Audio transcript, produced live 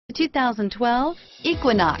2012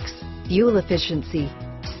 Equinox. Fuel efficiency,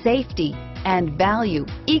 safety, and value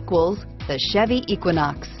equals the Chevy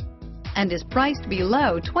Equinox and is priced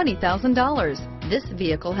below $20,000. This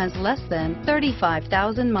vehicle has less than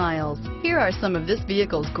 35,000 miles. Here are some of this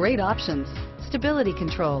vehicle's great options: stability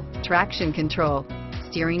control, traction control,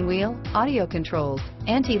 steering wheel audio controls,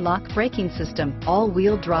 anti-lock braking system,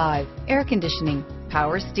 all-wheel drive, air conditioning,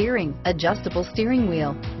 power steering, adjustable steering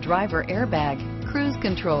wheel, driver airbag, cruise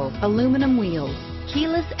control, aluminum wheels,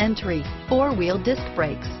 keyless entry, four-wheel disc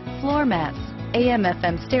brakes, floor mats,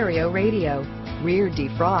 AM/FM stereo radio, rear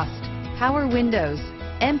defrost, power windows,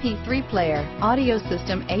 MP3 player, audio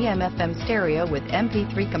system AM/FM stereo with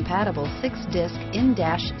MP3 compatible 6-disc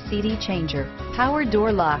in-dash CD changer, power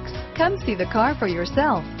door locks. Come see the car for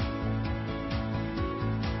yourself.